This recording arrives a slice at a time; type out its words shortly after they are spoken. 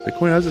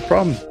Bitcoin has its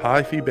problems,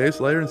 high fee base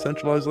layer and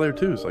centralized layer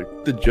 2. It's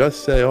like to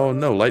just say, oh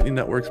no, Lightning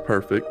Network's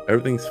perfect,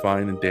 everything's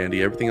fine and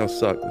dandy, everything else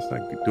sucks. It's not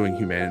doing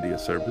humanity a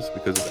service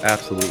because it's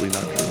absolutely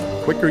not true.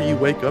 The quicker you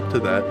wake up to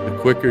that, the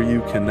quicker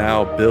you can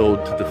now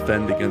build to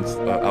defend against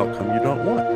an outcome you don't want.